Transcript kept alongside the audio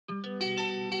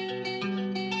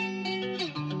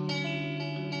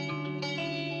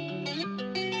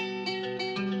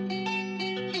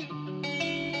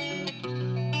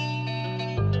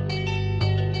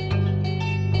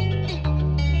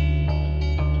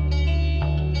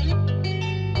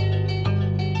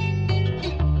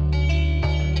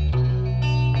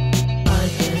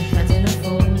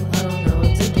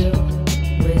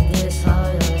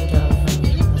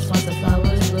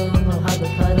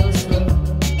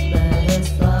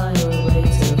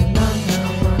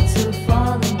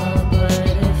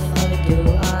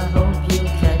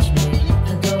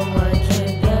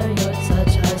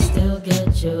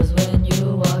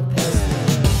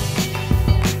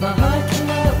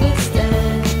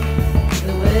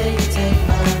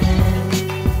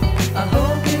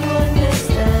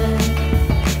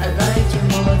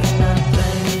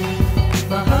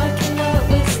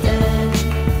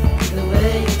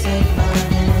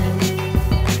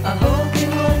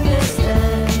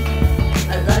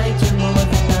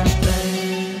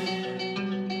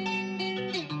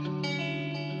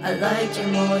liked you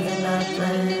more than I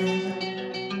planned.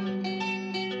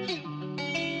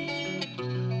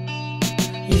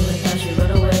 You and now she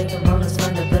run away. Come on, let's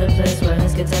find a better place where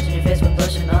hands can touch in your face when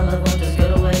blushing. All love won't just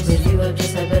go to waste. With you, I've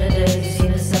just had better days. You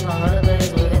seem to set my heart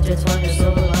ablaze. We'll intertwine your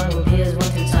soul alive. We'll be as one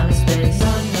through time and space.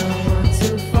 Not know one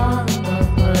to fall in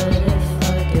love, but if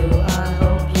I do, I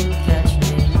hope you catch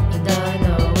me. And I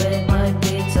know it might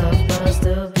be tough, but I'll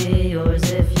still be yours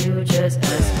if you just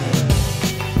ask me.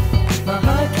 My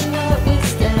heart cannot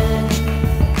withstand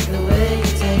the way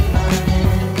you take my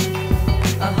hand.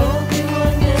 I hope you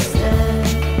understand.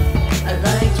 I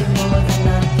liked you more than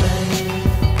I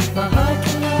planned. My heart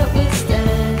cannot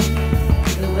withstand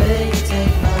the way you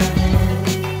take my hand.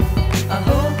 I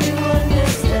hope you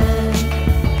understand.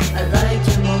 I liked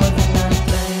you more than I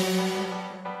planned.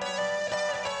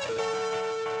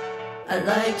 I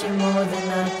liked you more than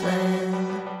I planned.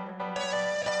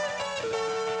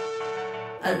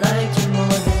 I liked you more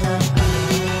than I planned.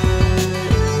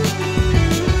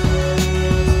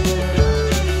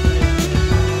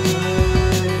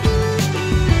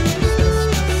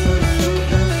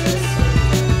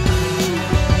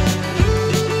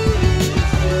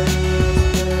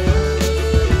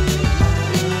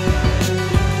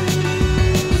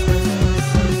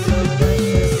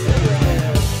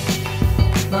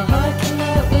 My heart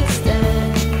cannot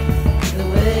withstand the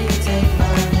way you take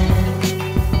my hand.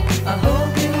 I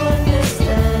hope you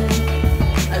understand.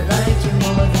 I liked you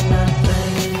more than I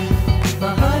planned.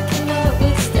 My heart cannot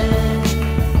withstand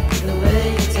the way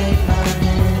you take my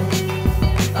hand.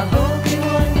 I hope you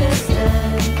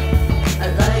understand. I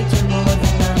liked you more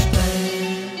than I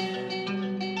planned.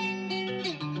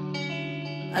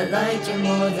 I liked you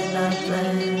more than I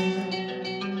planned.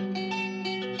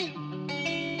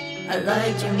 I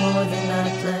liked you more than I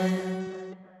planned.